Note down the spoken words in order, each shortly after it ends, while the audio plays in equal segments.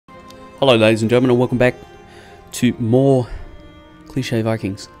Hello ladies and gentlemen, and welcome back to more Cliche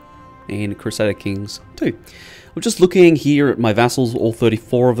Vikings and Crusader Kings 2. I'm just looking here at my vassals, all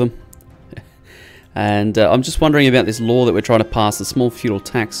 34 of them. And I'm just wondering about this law that we're trying to pass, the small feudal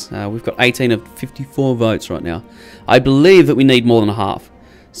tax. We've got 18 of 54 votes right now. I believe that we need more than half.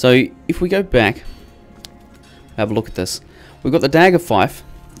 So if we go back, have a look at this. We've got the dagger fief.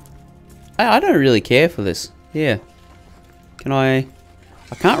 I don't really care for this. Yeah. Can I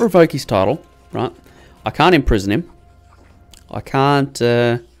can't revoke his title, right? I can't imprison him. I can't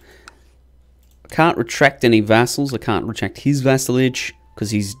retract any vassals. I can't retract his vassalage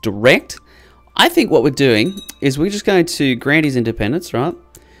because he's direct. I think what we're doing is we're just going to grant his independence, right?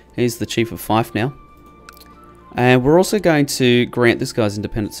 He's the chief of fief now. And we're also going to grant this guy's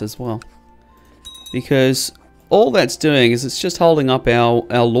independence as well. Because all that's doing is it's just holding up our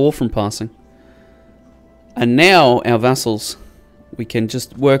law from passing. And now our vassals, we can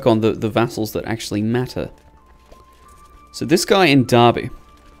just work on the vassals that actually matter. So this guy in Derby,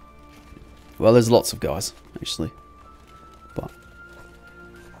 well, there's lots of guys, actually. But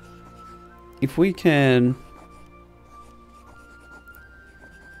if we can,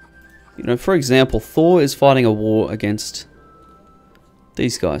 you know, for example, Thor is fighting a war against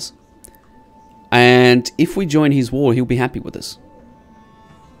these guys. And if we join his war, he'll be happy with us.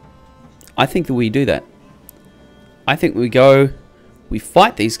 I think that we do that. I think we go, we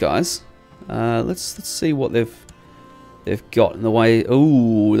fight these guys. Let's see what they've got in the way.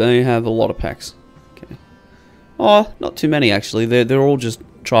 Ooh, they have a lot of packs. Okay. Oh, not too many actually. They're all just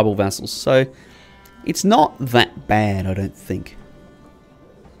tribal vassals. So it's not that bad, I don't think.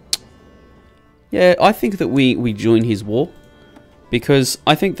 Yeah, I think that we join his war because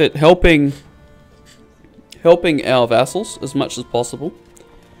I think that helping our vassals as much as possible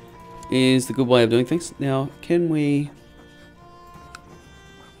is the good way of doing things. Now, can we...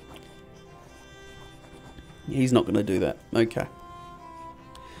 He's not going to do that. Okay.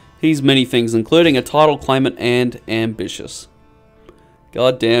 He's many things, including a title claimant and ambitious.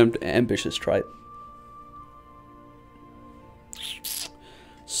 Goddamned ambitious trait.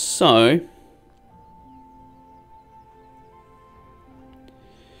 So...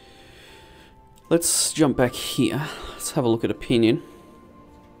 let's jump back here. Let's have a look at opinion.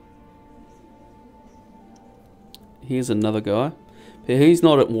 Here's another guy. He's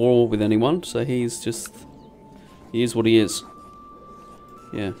not at war with anyone, so he's just... he is what he is.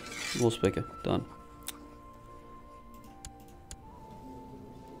 Yeah, law speaker, done.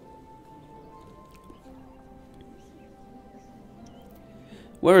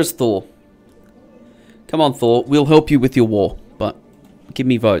 Where is Thor? Come on, Thor, we'll help you with your war, but give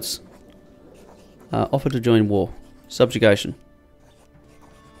me votes. Offer to join war. Subjugation.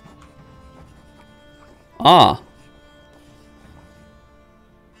 Ah.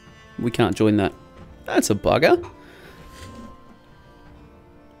 We can't join that. That's a bugger.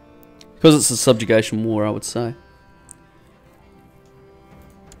 Because it's a subjugation war, I would say.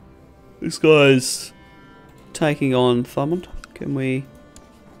 This guy's taking on Thumond. Can we...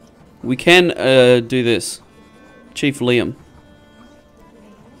 we can do this. Chief Liam.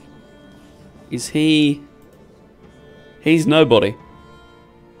 Is he... he's nobody.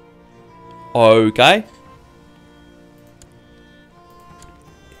 Okay.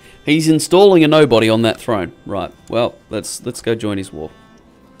 He's installing a nobody on that throne. Right. Well, let's go join his war.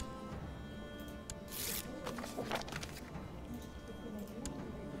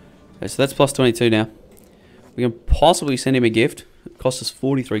 Okay, so that's plus 22 now. We can possibly send him a gift. It costs us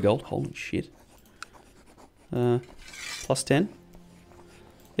 43 gold. Holy shit. Plus 10.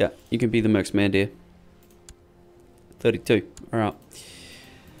 Yeah, you can be the Merc's man, dear. 32. Alright.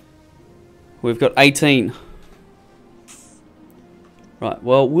 We've got 18. Right,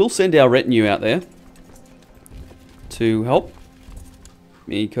 well, we'll send our retinue out there to help,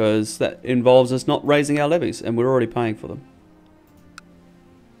 because that involves us not raising our levies, and we're already paying for them.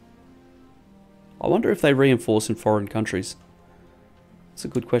 I wonder if they reinforce in foreign countries. That's a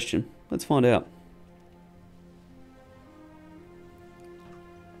good question. Let's find out.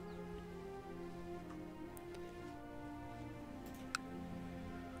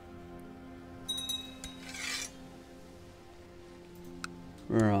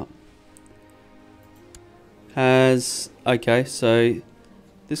 Right. Okay, so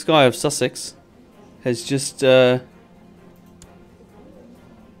this guy of Sussex has just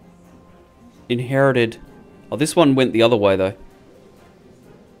inherited... oh, this one went the other way though.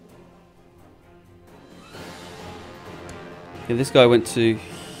 Yeah, this guy went to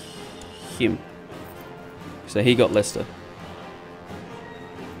him. So he got Leicester.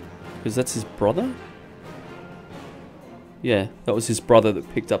 Because that's his brother? Yeah, that was his brother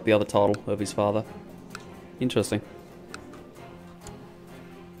that picked up the other title of his father. Interesting.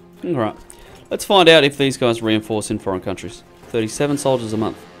 Alright. Let's find out if these guys reinforce in foreign countries. 37 soldiers a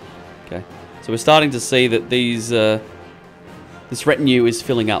month. Okay. So we're starting to see that these this retinue is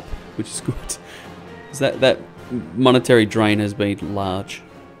filling up, which is good. That monetary drain has been large.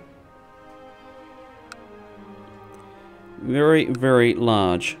 Very, very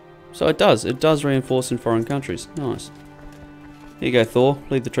large. So it does reinforce in foreign countries. Nice. Here you go, Thor.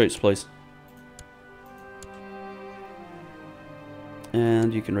 Lead the troops, please.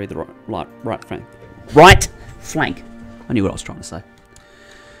 And you can read the right flank. Right flank! I knew what I was trying to say.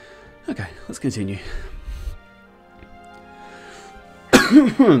 Okay, let's continue.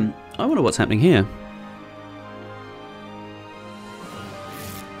 I wonder what's happening here.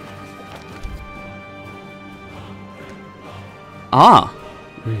 Ah!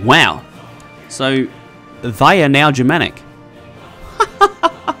 Wow. So, they are now Germanic.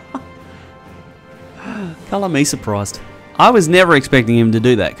 Colour me surprised. I was never expecting him to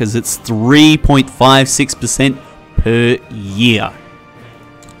do that, because it's 3.56% per year.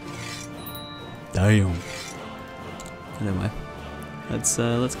 Damn. Anyway,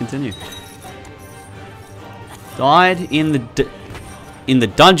 let's continue. Died in the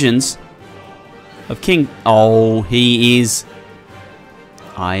dungeons of King. Oh, he is.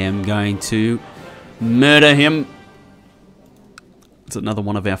 I am going to murder him. It's another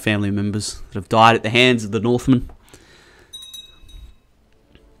one of our family members that have died at the hands of the Northmen.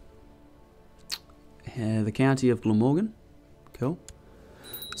 The county of Glamorgan. Cool.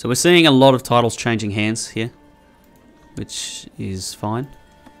 So we're seeing a lot of titles changing hands here, which is fine.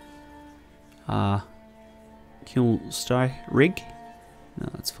 Kill Star Rig. No,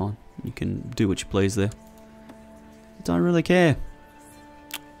 that's fine. You can do what you please there. Don't really care.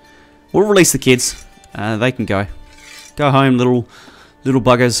 We'll release the kids. They can go. Go home, little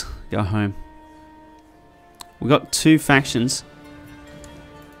buggers. Go home. We got two factions.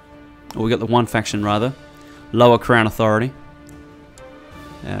 Or we got the one faction rather. Lower Crown Authority.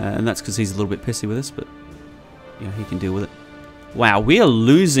 And that's because he's a little bit pissy with us, but yeah, he can deal with it. Wow, we are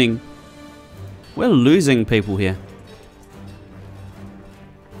losing. We're losing people here.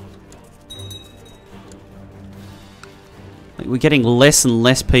 Like, we're getting less and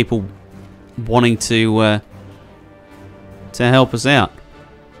less people wanting to help us out.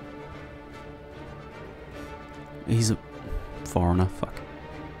 He's a foreigner. Fuck.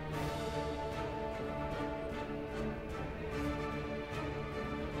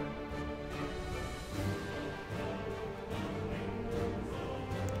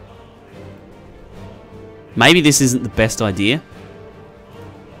 Maybe this isn't the best idea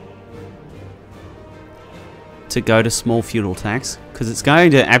to go to small feudal tax, because it's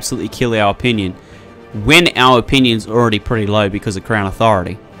going to absolutely kill our opinion when our opinion's already pretty low because of Crown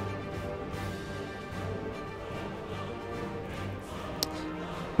Authority.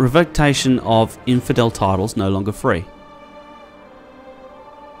 Revocation of infidel titles no longer free.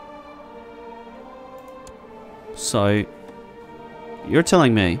 So, you're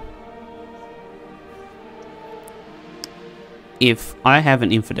telling me if I have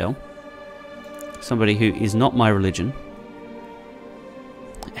an infidel, somebody who is not my religion,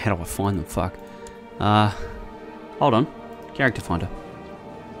 how do I find them? Fuck. Hold on. Character finder.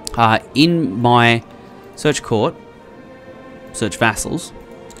 In my search court, search vassals,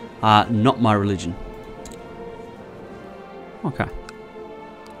 not my religion. Okay.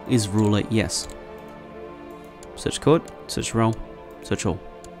 Is ruler, yes. Search court, search realm, search all.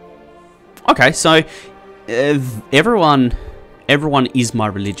 Okay, so everyone is my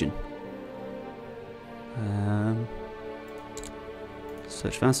religion.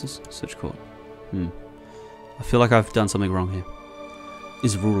 Search vassals, search court. I feel like I've done something wrong here.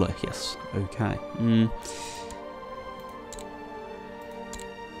 Is ruler, yes. Okay.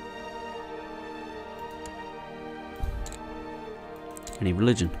 Any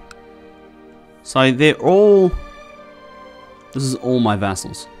religion. So they're all... This is all my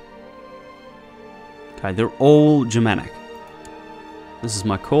vassals. Okay, they're all Germanic. This is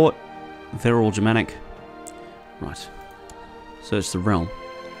my court. They're all Germanic. Right. Search the realm.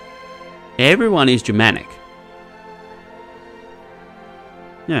 Everyone is Germanic.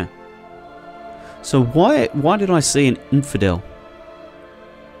 Yeah. So why did I see an infidel?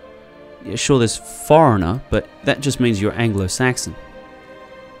 Yeah, sure, there's foreigner, but that just means you're Anglo-Saxon.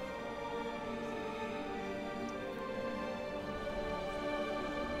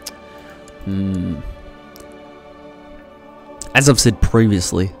 As I've said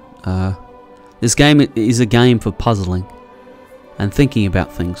previously, this game is a game for puzzling and thinking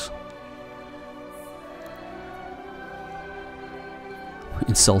about things.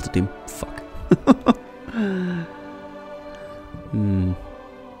 Insulted him. Fuck. Hmm.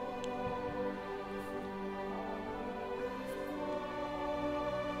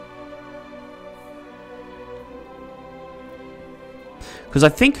 Because I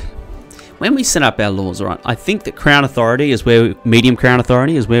think when we set up our laws, right, I think that Crown Authority is where medium Crown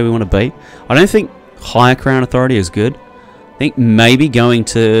Authority is where we want to be. I don't think higher Crown Authority is good. I think maybe going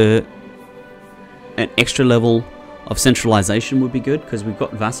to an extra level of centralization would be good because we've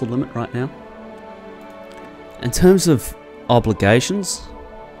got vassal limit right now. In terms of obligations,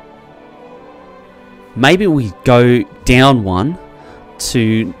 maybe we go down one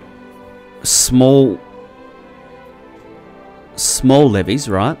to small levies,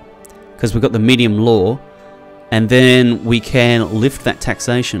 right? Because we've got the medium law, and then we can lift that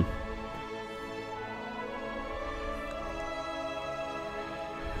taxation.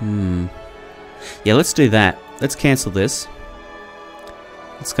 Yeah, let's do that. Let's cancel this.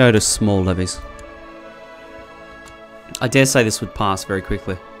 Let's go to small levies. I dare say this would pass very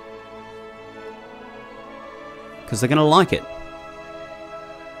quickly. Because they're going to like it.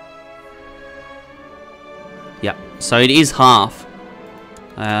 Yep, so it is half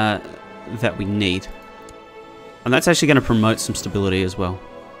that we need. And that's actually going to promote some stability as well.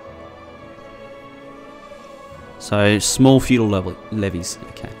 So, small feudal levies.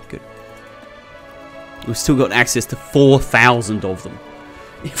 Okay, good. We've still got access to 4,000 of them.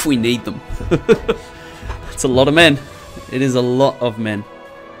 If we need them. That's a lot of men. It is a lot of men.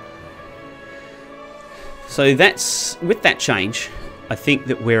 So that's, with that change, I think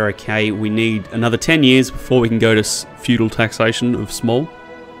that we're okay. We need another 10 years before we can go to feudal taxation of small.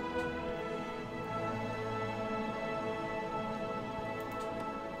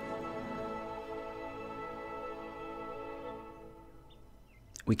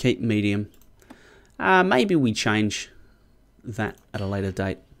 We keep medium. Maybe we change that at a later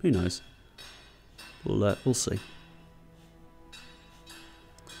date. Who knows? We'll see.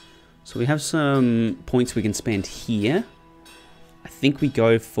 So we have some points we can spend here. I think we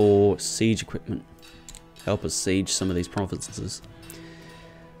go for siege equipment. Help us siege some of these provinces.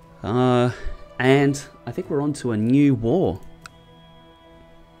 And I think we're on to a new war.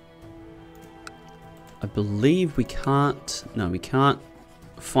 I believe we can't... No, we can't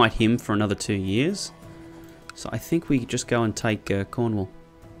fight him for another 2 years. So I think we just go and take Cornwall.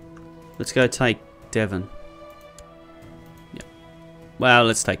 Let's go take Devon. Yeah. Well,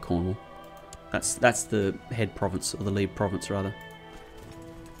 let's take Cornwall. That's the head province, or the lead province rather.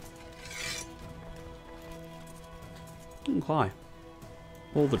 Okay.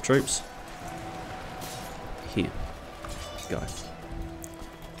 All the troops. Here. Go.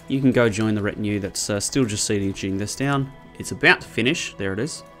 You can go join the retinue that's still just sieging this down. It's about to finish. There it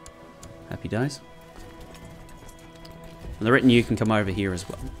is. Happy days. And the retinue can come over here as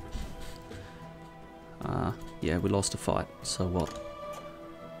well. Yeah, we lost a fight. So what?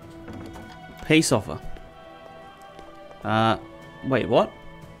 Peace offer. Wait, what?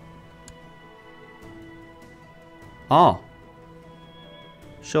 Oh.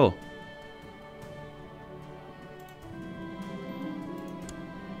 Sure.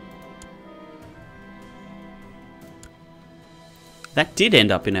 That did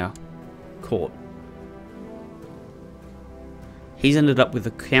end up in our court. He's ended up with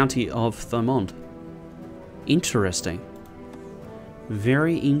the county of Thomond. Interesting.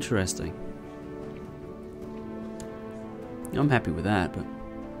 Very interesting. I'm happy with that, but...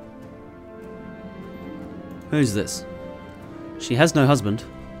 Who's this? She has no husband.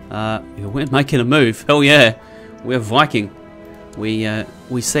 We're making a move. Hell yeah. We're Viking.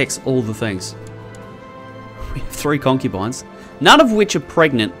 We sex all the things. We have 3 concubines. None of which are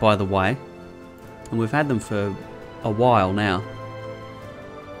pregnant, by the way. And we've had them for a while now.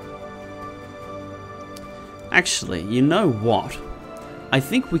 Actually, you know what? I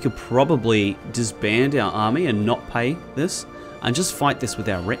think we could probably disband our army and not pay this. And just fight this with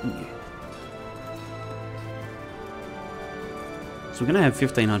our retinue. So we're going to have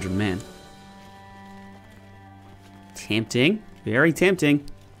 1,500 men. Tempting. Very tempting.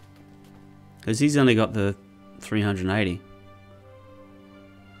 Because he's only got the 380.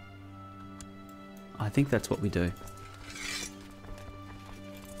 I think that's what we do.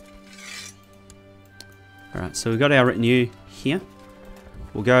 Alright, so we've got our retinue here.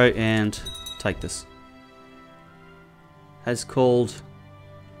 We'll go and take this. Has called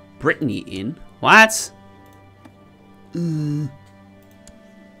Brittany in. What?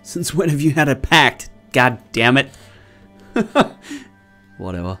 Since when have you had a pact? God damn it.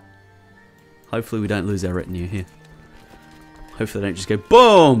 Whatever. Hopefully we don't lose our retinue here. Hopefully they don't just go,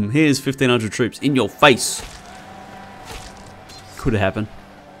 boom! Here's 1,500 troops in your face. Could happen.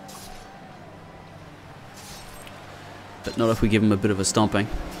 But not if we give him a bit of a stomping.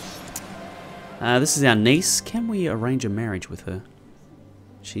 This is our niece. Can we arrange a marriage with her?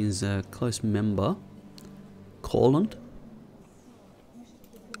 She's a close member. Corland.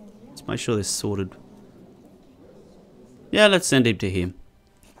 Let's make sure this is sorted. Yeah, let's send him to him.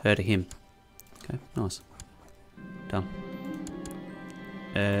 Her to him. Okay, nice. Done.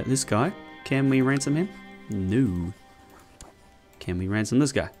 This guy. Can we ransom him? No. Can we ransom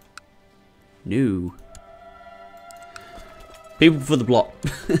this guy? No. People for the block.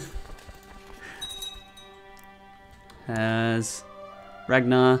 Has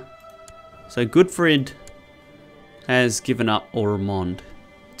Ragnar. So Goodfried has given up Ormond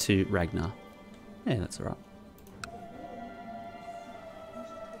to Ragnar. Yeah, that's alright.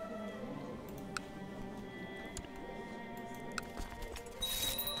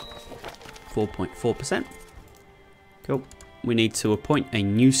 .4%. Cool. We need to appoint a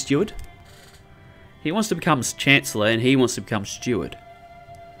new steward. He wants to become Chancellor and he wants to become Steward.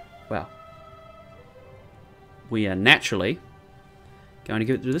 Wow. We are naturally going to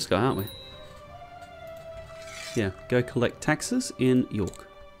give it to this guy, aren't we? Yeah, go collect taxes in York.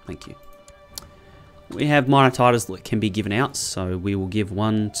 Thank you. We have minor titles that can be given out, so we will give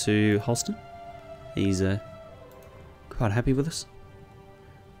one to Holston. He's quite happy with us.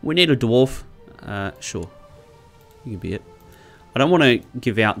 We need a dwarf. Sure. You can be it. I don't want to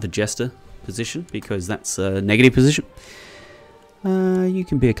give out the Jester position because that's a negative position. You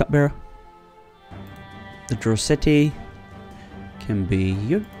can be a cupbearer. The Drossetti can be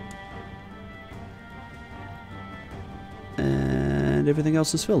you. And everything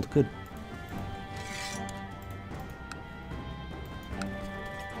else is filled. Good.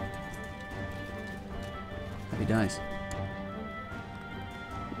 Happy days.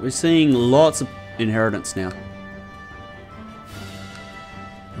 We're seeing lots of inheritance now.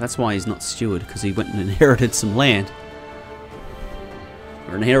 That's why he's not steward, because he went and inherited some land.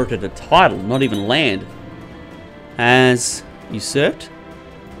 Or inherited a title, not even land. As usurped.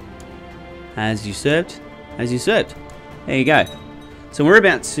 As usurped. As usurped. There you go. So we're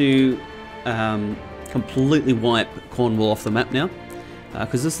about to completely wipe Cornwall off the map now.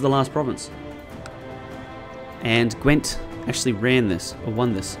 Because this is the last province. And Gwent actually ran this, or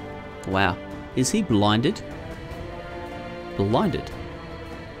won this. Wow. Is he blinded? Blinded.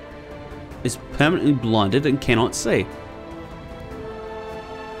 Is permanently blinded and cannot see.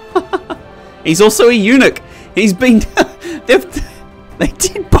 He's also a eunuch. He's been... they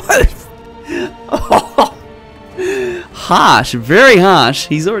did both. Oh. Harsh. Very harsh.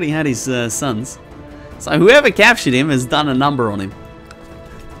 He's already had his sons. So whoever captured him has done a number on him.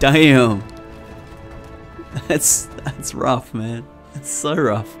 Damn. That's rough, man. That's so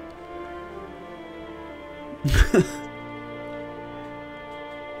rough.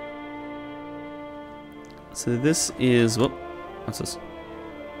 So this is what's this?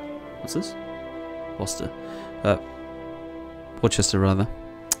 What's this? Worcester. Worcester rather.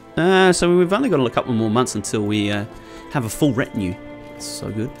 So we've only got a couple more months until we have a full retinue. That's so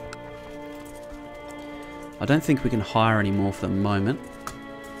good. I don't think we can hire any more for the moment.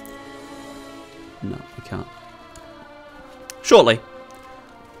 No, we can't. Shortly.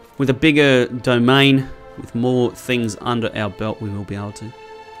 With a bigger domain, with more things under our belt, we will be able to.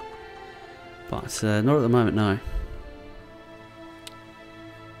 But not at the moment, no.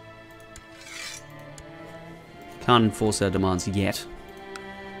 Can't enforce our demands yet.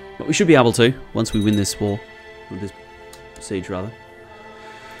 But we should be able to, once we win this war. Or this siege, rather.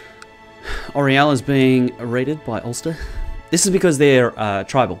 Oriel is being raided by Ulster. This is because they're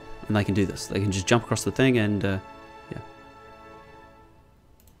tribal, and they can do this. They can just jump across the thing and, yeah.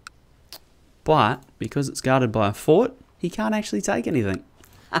 But, because it's guarded by a fort, he can't actually take anything.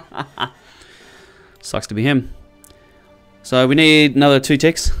 Sucks to be him. So we need another 2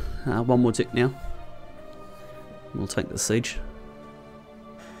 ticks. One more tick now. We'll take the siege.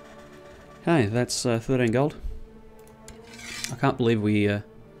 Okay, that's 13 gold. I can't believe we...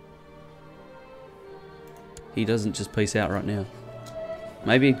 he doesn't just peace out right now.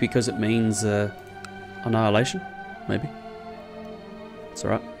 Maybe because it means annihilation? Maybe. It's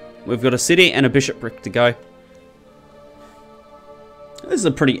alright. We've got a city and a bishopric to go. This is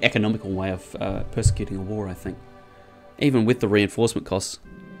a pretty economical way of persecuting a war, I think. Even with the reinforcement costs.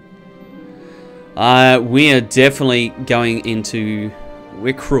 We are definitely going into...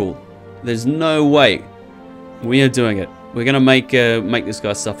 We're cruel. There's no way we are doing it. We're going to make this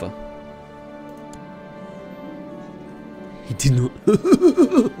guy suffer. He did not...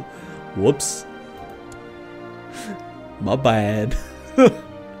 Whoops. My bad.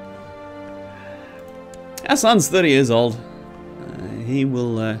 Our son's 30 years old. he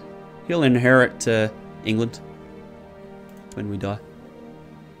will, he'll inherit England when we die.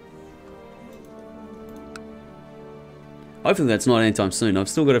 Hopefully that's not anytime soon. I've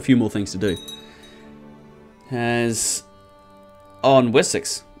still got a few more things to do. On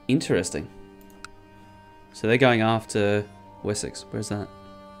Wessex. Interesting. So they're going after Wessex. Where's that?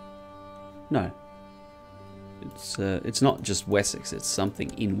 No. It's not just Wessex. It's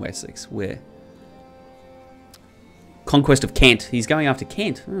something in Wessex. Where? Conquest of Kent. He's going after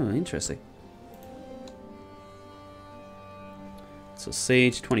Kent. Oh, interesting. So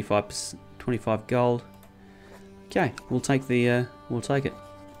siege, 25 gold. Okay, we'll take it.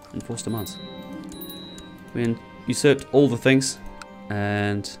 Enforced demands. We usurped all the things,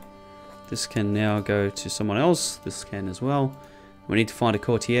 and this can now go to someone else. This can as well. We need to find a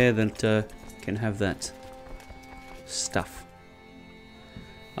courtier that can have that stuff.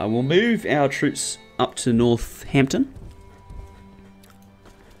 I will move our troops up to Northampton.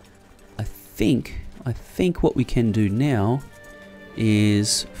 I think what we can do now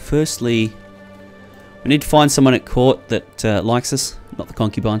is, firstly, we need to find someone at court that likes us, not the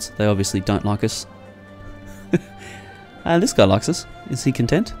concubines. They obviously don't like us. This guy likes us. Is he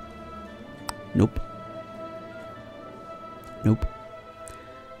content? Nope. Nope.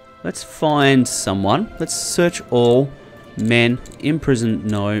 Let's find someone. Let's search all. Men. Imprisoned,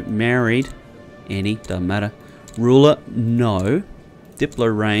 no. Married, any. Doesn't matter. Ruler, no.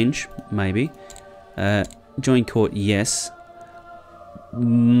 Diplo range, maybe. Join court, yes.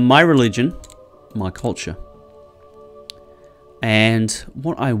 My religion, my culture. And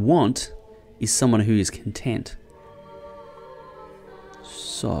what I want is someone who is content.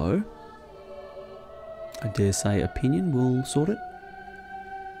 So, I dare say opinion will sort it.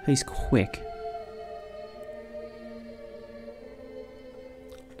 He's quick.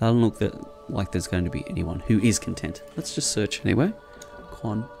 Doesn't look like there's going to be anyone who is content. Let's just search anyway.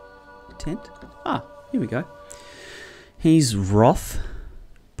 Content. Ah, here we go. He's wroth,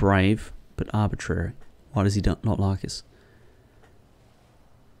 brave, but arbitrary. Why does he not like us?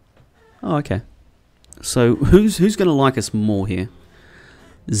 Oh, okay. So who's going to like us more here?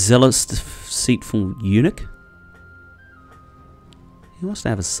 Zealous, deceitful eunuch. He wants to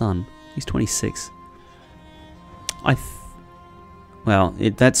have a son. He's 26. Well,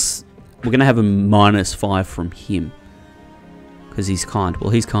 we're going to have a -5 from him because he's kind. Well,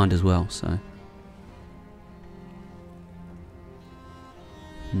 he's kind as well, so.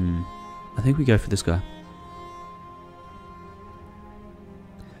 I think we go for this guy.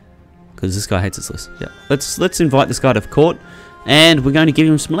 Because this guy hates us less. Yeah. Let's invite this guy to court, and we're going to give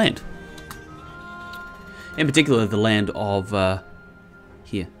him some land. In particular, the land of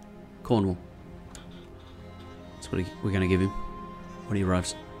here, Cornwall. That's what we're going to give him when he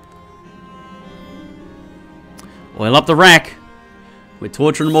arrives. Oil up the rack. We're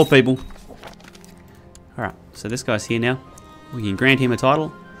torturing more people. All right. So this guy's here now. We can grant him a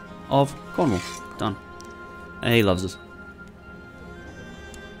title of Cornwall. Done. And he loves us.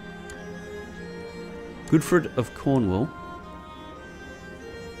 Goodfred of Cornwall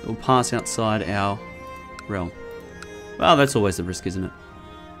will pass outside our realm. Well, that's always the risk, isn't it?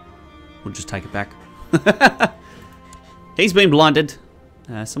 We'll just take it back. He's been blinded.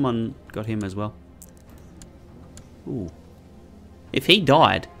 Someone got him as well. Ooh. If he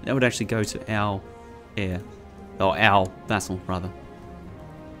died, that would actually go to our heir. Or our vassal, rather.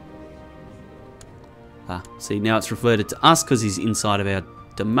 Ah, see, now it's reverted to us because he's inside of our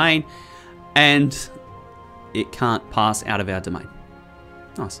domain. And it can't pass out of our domain.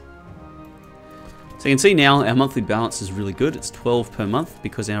 Nice. So you can see now our monthly balance is really good. It's 12 per month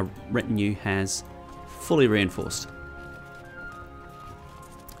because our retinue has fully reinforced.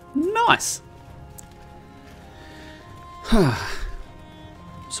 Nice.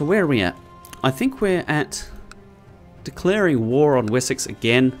 So where are we at? I think we're at declaring war on Wessex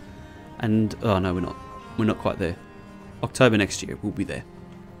again. And, oh no, we're not. We're not quite there. October next year, we'll be there.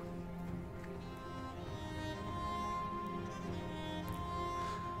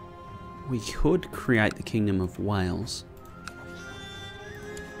 We could create the Kingdom of Wales.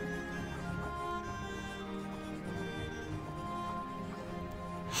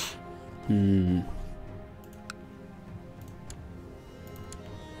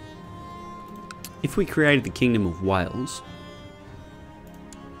 If we created the Kingdom of Wales,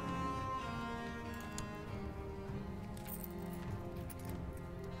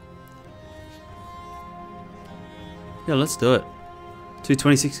 yeah, let's do it.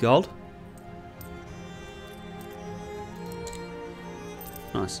 226 gold.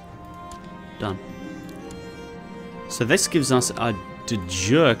 Nice. Done. So this gives us a de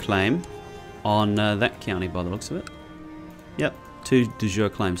jure claim on that county by the looks of it. Yep. 2 de jure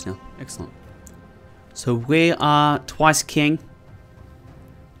claims now. Excellent. So we are twice king.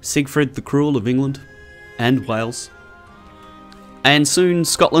 Siegfried the Cruel of England and Wales. And soon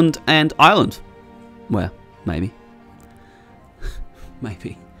Scotland and Ireland. Well, maybe.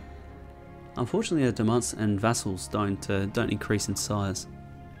 Maybe. Unfortunately, our demands and vassals don't increase in size.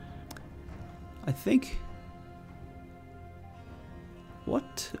 I think.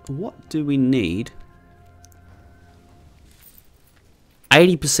 What do we need?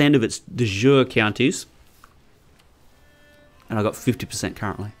 80% of its de jure counties, and I got 50%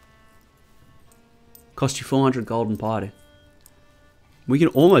 currently. Cost you 400 gold and piety. We can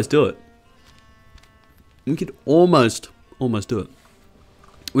almost do it. We could almost do it.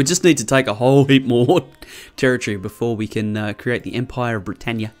 We just need to take a whole heap more territory before we can create the Empire of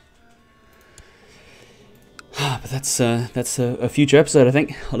Britannia. But that's a future episode, I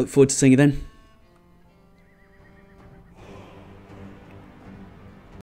think. I look forward to seeing you then.